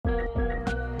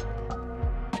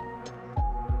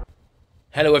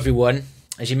Hello everyone,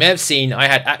 as you may have seen I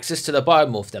had access to the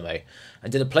Biomorph demo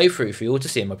and did a playthrough for you all to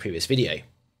see in my previous video.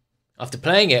 After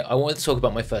playing it I wanted to talk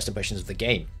about my first impressions of the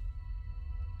game.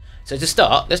 So to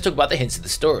start, let's talk about the hints of the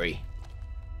story.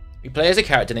 We play as a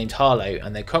character named Harlow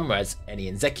and their comrades Eni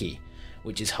and Zeki,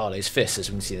 which is Harlow's fists as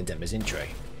we can see in the demo's intro,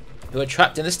 who are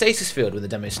trapped in the stasis field when the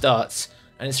demo starts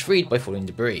and is freed by falling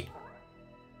debris.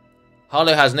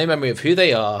 Harlow has no memory of who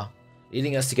they are,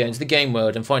 leading us to go into the game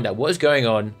world and find out what is going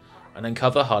on and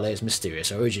uncover Harlow's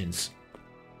mysterious origins.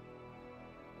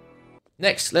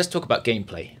 Next, let's talk about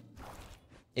gameplay.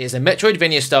 It is a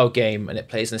Metroidvania style game and it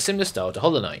plays in a similar style to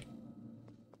Hollow Knight.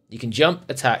 You can jump,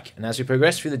 attack, and as we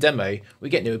progress through the demo, we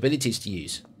get new abilities to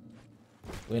use.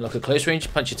 We unlock a close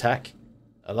range punch attack,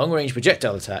 a long range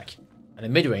projectile attack, and a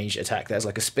mid range attack that is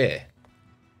like a spear.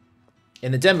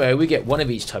 In the demo, we get one of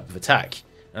each type of attack,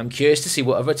 and I'm curious to see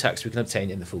what other attacks we can obtain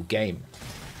in the full game.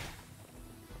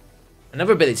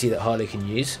 Another ability that Harlow can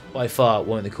use, by far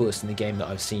one of the coolest in the game that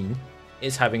I've seen,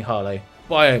 is having Harlow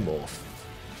Biomorph.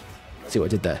 See what I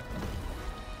did there?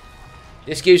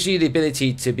 This gives you the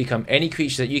ability to become any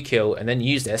creature that you kill and then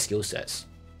use their skill sets.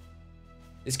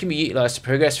 This can be utilised to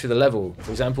progress through the level,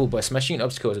 for example by smashing an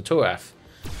obstacle as a Toraf,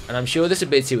 and I'm sure this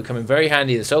ability will come in very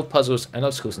handy to solve puzzles and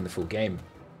obstacles in the full game.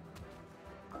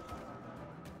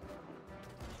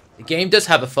 The game does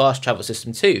have a fast travel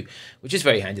system too, which is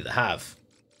very handy to have.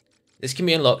 This can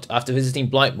be unlocked after visiting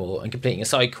Blightmoor and completing a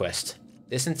side quest.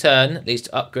 This in turn leads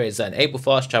to upgrades that enable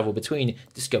fast travel between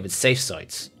discovered safe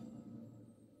sites.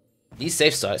 These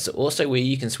safe sites are also where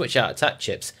you can switch out attack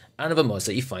chips and other mods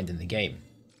that you find in the game.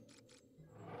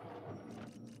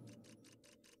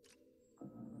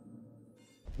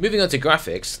 Moving on to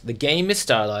graphics, the game is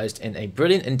stylized in a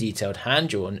brilliant and detailed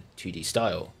hand-drawn 2D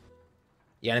style.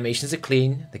 The animations are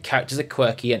clean, the characters are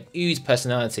quirky and ooze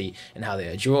personality in how they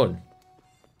are drawn.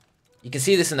 You can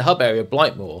see this in the hub area of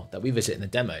Blightmoor that we visit in the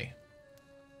demo.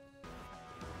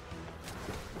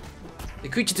 The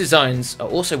creature designs are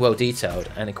also well detailed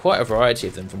and quite a variety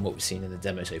of them from what we've seen in the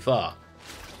demo so far.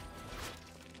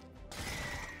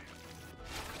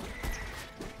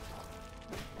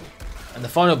 And the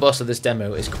final boss of this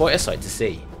demo is quite a sight to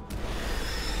see.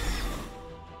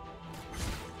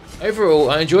 Overall,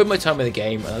 I enjoyed my time with the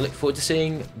game and I look forward to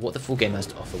seeing what the full game has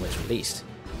to offer when it's released.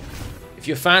 If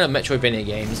you're a fan of Metroidvania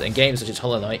games and games such as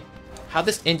Hollow Knight, have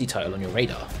this indie title on your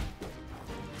radar.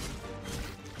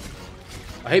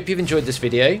 I hope you've enjoyed this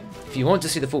video. If you want to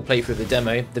see the full playthrough of the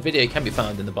demo, the video can be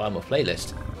found in the Biomorph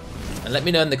playlist. And let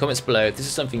me know in the comments below if this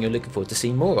is something you're looking forward to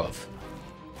seeing more of.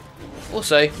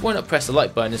 Also, why not press the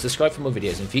like button and subscribe for more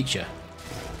videos in future.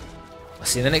 I'll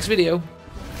see you in the next video.